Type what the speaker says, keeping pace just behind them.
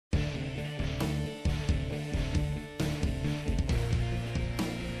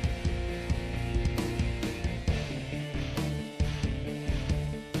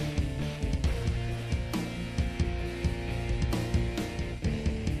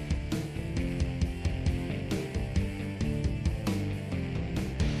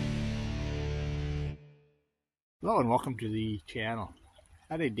Hello and welcome to the channel.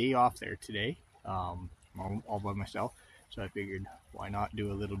 I had a day off there today, all by myself, so I figured why not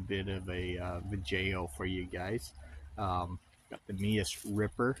do a little bit of a video for you guys. Got the MEUS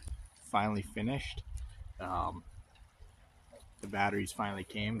Ripper finally finished. The batteries finally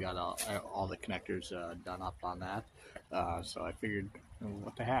came, got all the connectors done up on that. So I figured,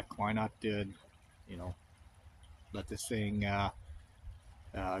 what the heck, why not let this thing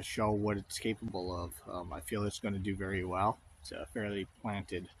show what it's capable of. I feel it's going to do very well. It's a fairly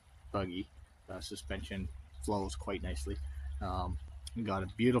planted buggy. Suspension flows quite nicely. Got a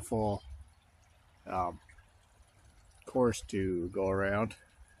beautiful course to go around.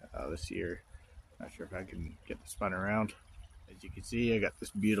 This year, not sure if I can get this spun around. As you can see, I got this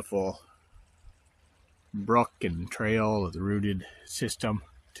beautiful brook and trail with a rooted system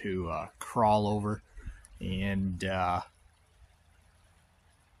to crawl over and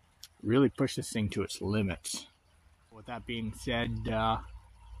really push this thing to its limits. With that being said,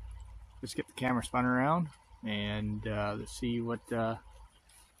 let's get the camera spun around and let's see what the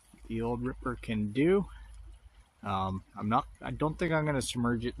old Ripper can do. I don't think I'm going to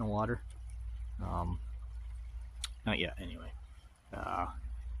submerge it in the water. Not yet, anyway.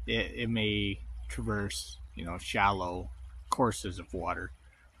 It may traverse, shallow courses of water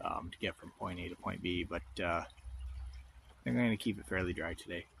to get from point A to point B, but I'm going to keep it fairly dry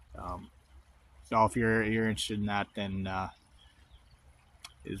today. So if you're interested in that, then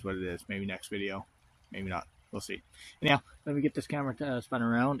is what it is. Maybe next video, maybe not. We'll see. Anyhow, let me get this camera spun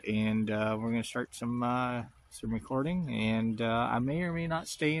around, and we're gonna start some recording. And I may or may not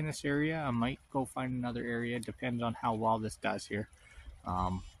stay in this area. I might go find another area. Depends on how well this does here.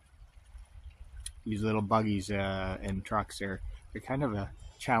 These little buggies and trucks, they're kind of a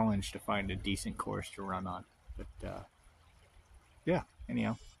challenge to find a decent course to run on. But yeah.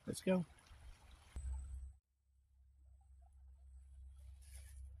 Anyhow, let's go.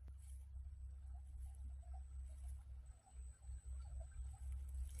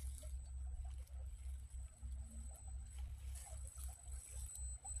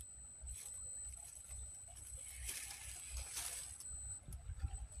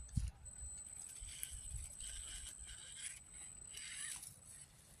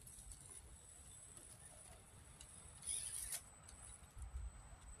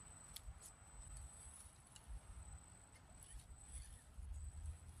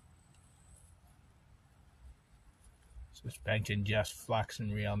 Suspension just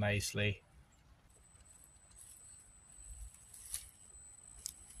flexing real nicely.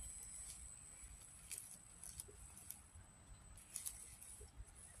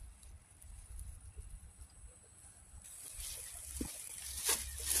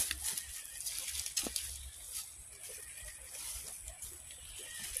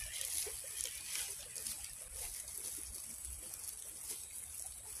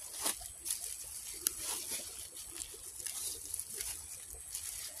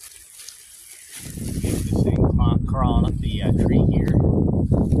 This thing crawling up the tree here.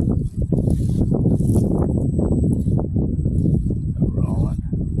 Rolling.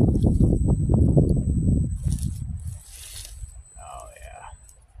 Oh yeah.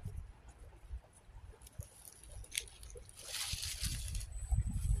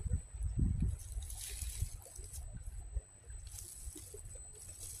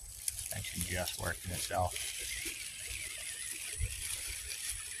 Actually just working itself.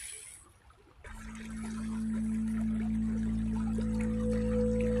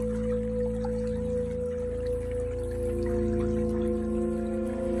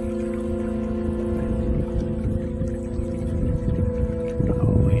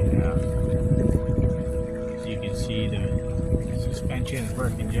 See, the suspension is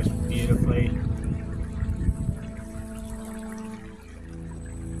working just beautifully.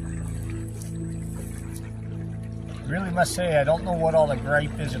 I really must say, I don't know what all the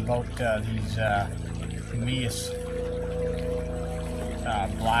gripe is about these MEUS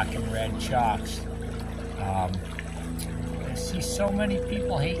black and red chocks. I see so many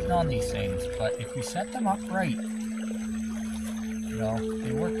people hating on these things, but if you set them up right,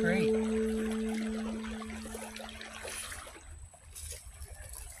 they work great.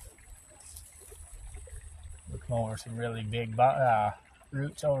 Over some really big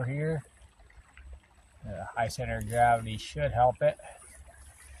roots over here. High center of gravity should help it.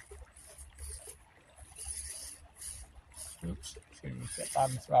 Oops, should be fit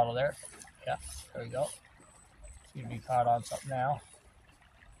on the throttle there. Yeah, there we go. Seem to be caught on something now.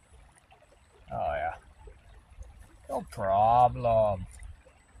 Oh yeah, no problem.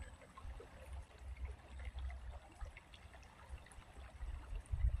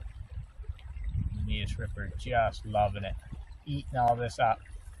 MEUS Ripper, just loving it. Eating all this up,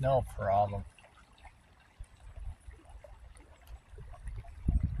 no problem.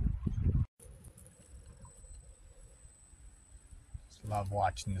 Just love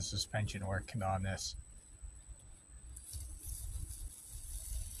watching the suspension working on this.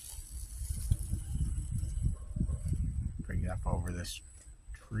 Bring it up over this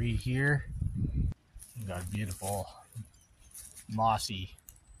tree here. We've got a beautiful mossy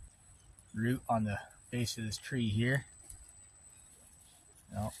root on the base of this tree here.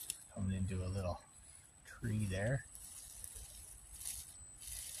 Oh, coming into a little tree there.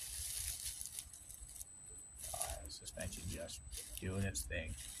 Oh, the suspension just doing its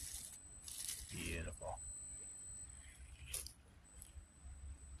thing. Beautiful.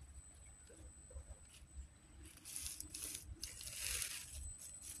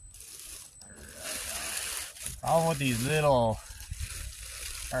 Problem with these little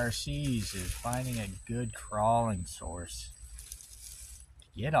RCs is finding a good crawling source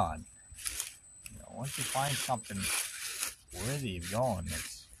to get on. You know, once you find something worthy of going,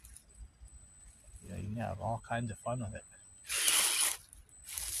 it's, you know, you can have all kinds of fun with it.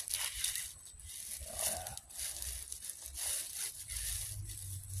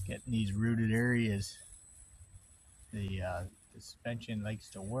 Getting these rooted areas, the suspension likes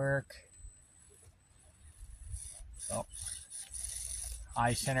to work. So,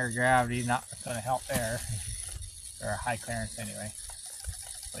 high center of gravity, not going to help there. Or high clearance anyway.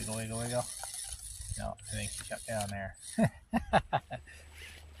 Wiggle, wiggle, wiggle. No, I think she shut down there.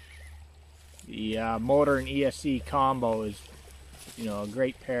 The motor and ESC combo is, you know, a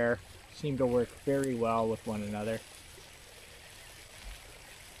great pair. Seem to work very well with one another.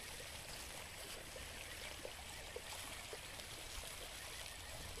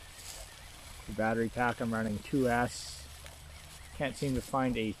 The battery pack, I'm running 2S. Can't seem to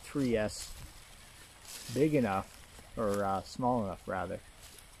find a 3S big enough, or small enough rather,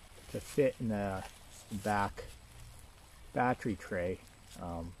 to fit in the back battery tray.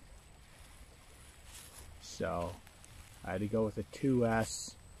 So I had to go with a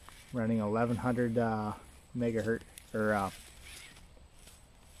 2S running 1100 megahertz, or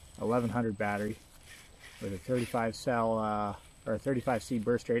 1100 battery with a 35 cell or 35C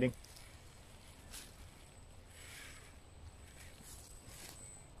burst rating.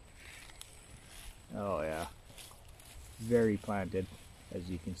 Oh yeah, very planted, as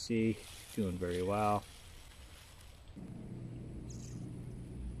you can see, doing very well.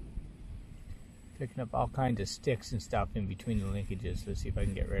 Picking up all kinds of sticks and stuff in between the linkages. Let's see if I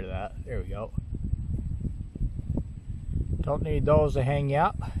can get rid of that. There we go. Don't need those to hang you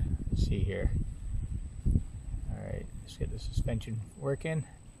up. Let's see here. Alright, let's get the suspension working.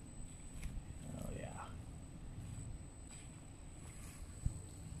 Oh yeah.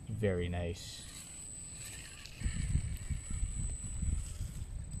 Very nice.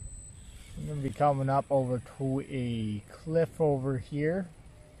 I'm going to be coming up over to a cliff over here.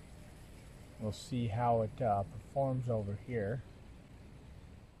 We'll see how it performs over here.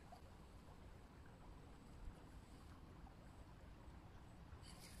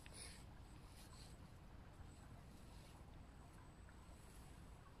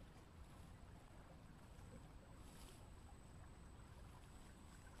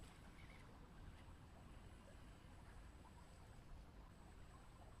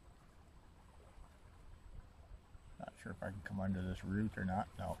 Not sure if I can come under this root or not.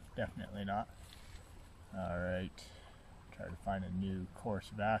 No, definitely not. Alright, try to find a new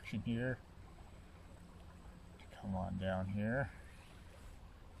course of action here. Come on down here.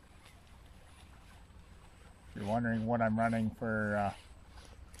 If you're wondering what I'm running for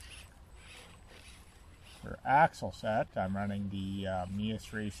axle set, I'm running the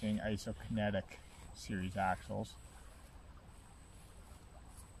MEUS Racing isokinetic series axles.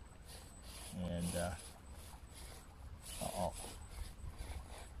 And uh-oh.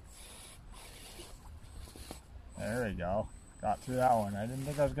 There we go. Got through that one. I didn't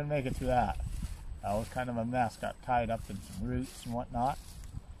think I was going to make it through that. That was kind of a mess. Got tied up in some roots and whatnot.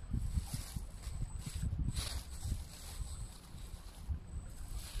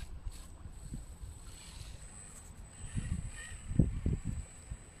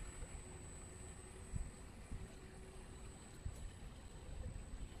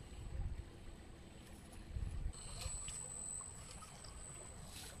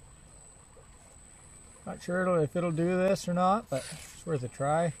 Not sure if it'll do this or not, but it's worth a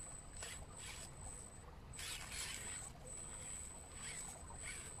try.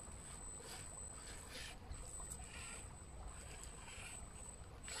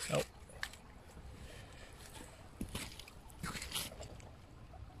 Nope.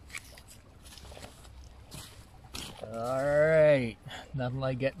 Nothing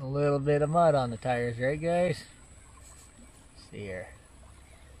like getting a little bit of mud on the tires, right guys? Let's see here.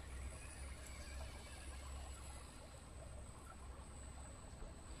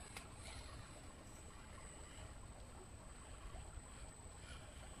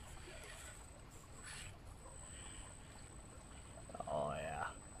 Oh yeah.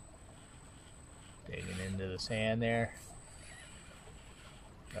 Digging into the sand there.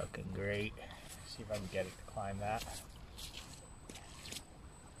 Looking great. See if I can get it to climb that.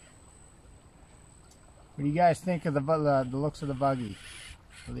 What do you guys think of the looks of the buggy?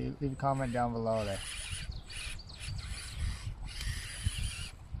 Leave a comment down below there.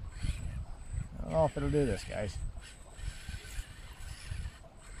 I don't know if it'll do this, guys.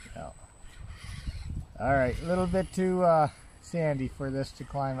 No. Alright, a little bit too sandy for this to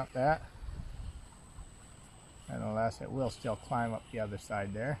climb up that. Nonetheless, it will still climb up the other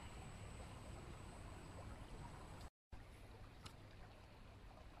side there.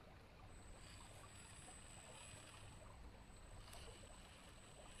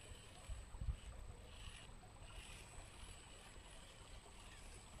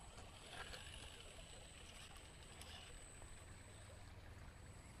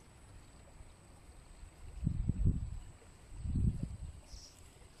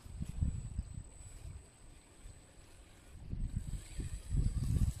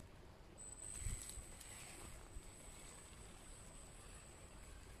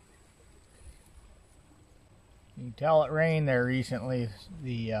 You can tell it rained there recently.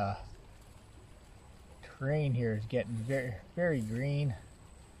 The terrain here is getting very, very green.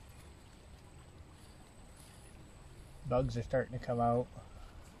 Bugs are starting to come out.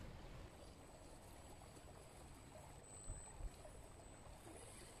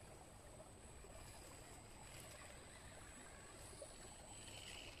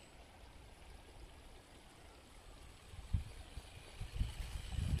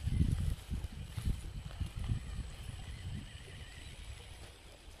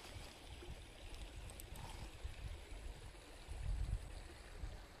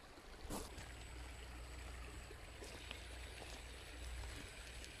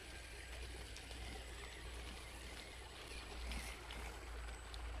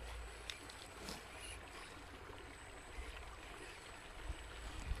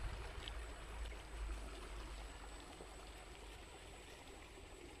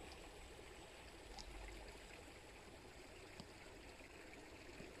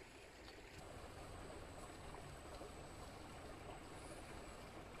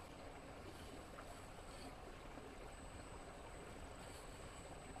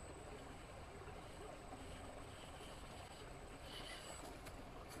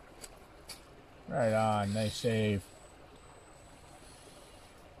 Right on, nice save.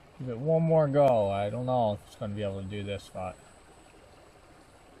 Give it one more go. I don't know if it's going to be able to do this spot.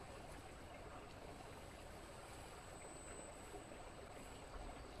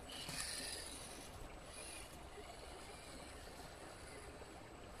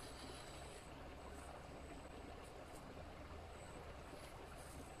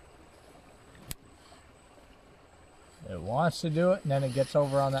 It wants to do it, and then it gets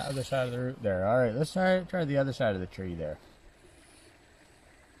over on that other side of the root there. All right, let's try the other side of the tree there.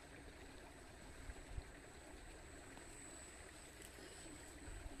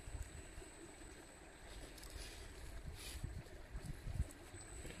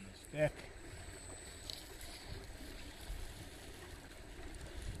 Getting the stick.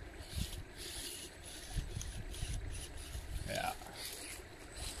 Yeah.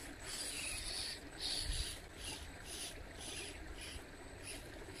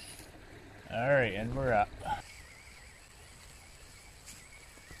 All right, and we're up.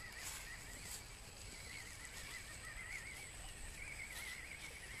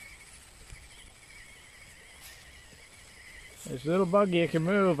 This little buggy, it can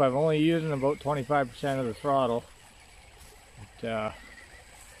move. I've only using about 25% of the throttle. But,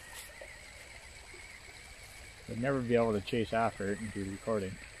 I'd never be able to chase after it and do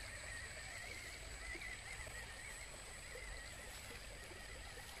recording.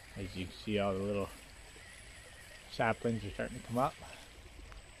 As you can see, all the little saplings are starting to come up.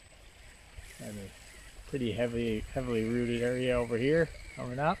 And a pretty heavily rooted area over here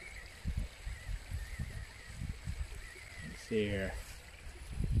coming up. Let's see here.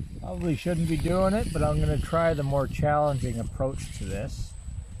 Probably shouldn't be doing it, but I'm going to try the more challenging approach to this.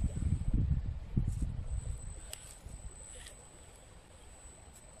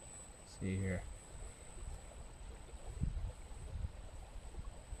 Let's see here.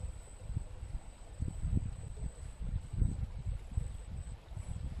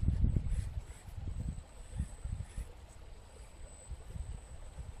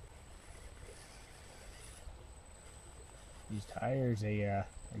 These tires, they are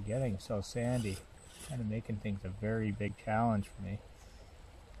getting so sandy, kind of making things a very big challenge for me.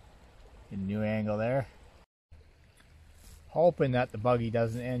 Get a new angle there. Hoping that the buggy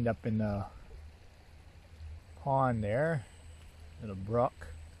doesn't end up in the pond there, little brook.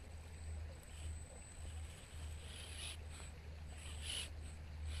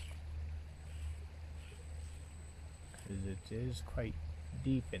 Because it is quite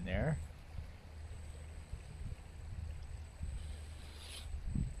deep in there.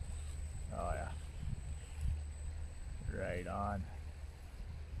 Oh yeah, right on.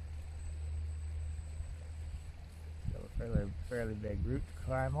 So a fairly big route to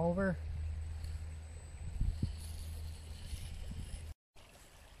climb over.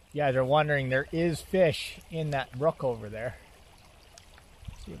 You guys are wondering, there is fish in that brook over there.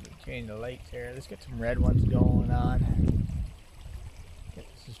 Let's see if we can change the lights here. Let's get some red ones going on. Get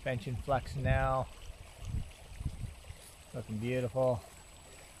the suspension flexing now. Looking beautiful.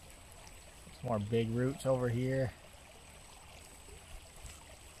 Some more big roots over here.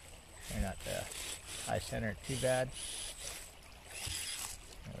 Try not to high center it too bad.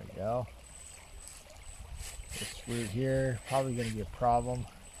 There we go. This root here, probably going to be a problem.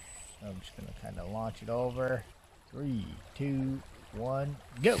 So I'm just going to kind of launch it over. 3, 2, 1,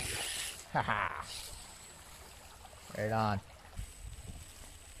 go! Haha! Right on.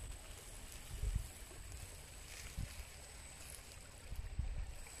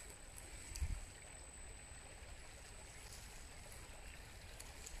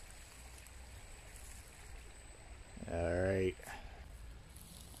 Alright.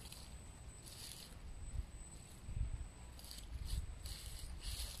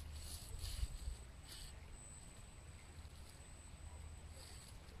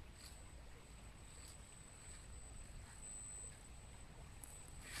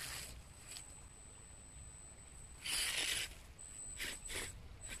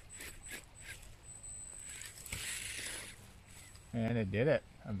 And it did it.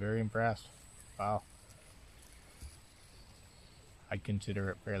 I'm very impressed. Wow. I'd consider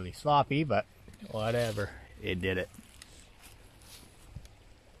it fairly sloppy, but whatever. It did it.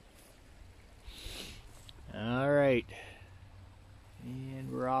 Alright. And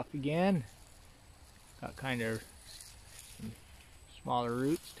we're off again. Got kind of some smaller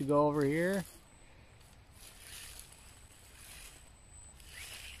roots to go over here.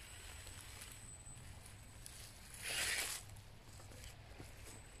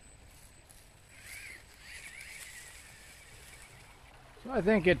 So I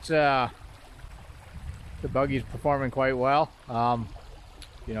think it's the buggy's performing quite well.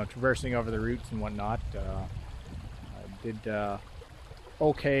 You know, traversing over the roots and whatnot. I did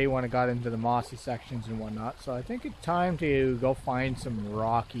okay when I got into the mossy sections and whatnot. So I think it's time to go find some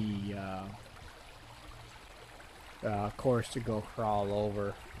rocky course to go crawl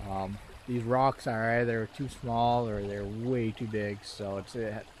over. These rocks are either too small or they're way too big. So it's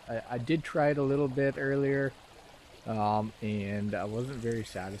I did try it a little bit earlier. And I wasn't very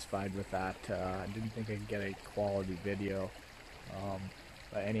satisfied with that. I didn't think I could get a quality video.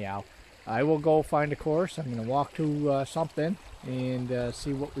 But anyhow, I will go find a course. I'm going to walk to something and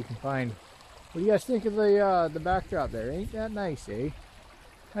see what we can find. What do you guys think of the backdrop there? Ain't that nice, eh?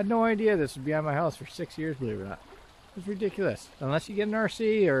 I had no idea this would be on my house for 6 years, believe it or not. It's ridiculous. Unless you get an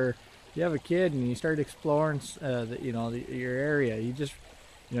RC or you have a kid and you start exploring your area,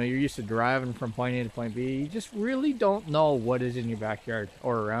 you're used to driving from point A to point B. You just really don't know what is in your backyard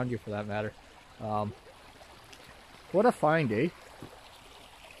or around you, for that matter. What a find, eh?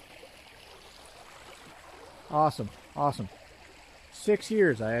 Awesome, awesome. 6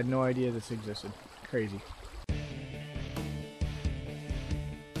 years, I had no idea this existed. Crazy.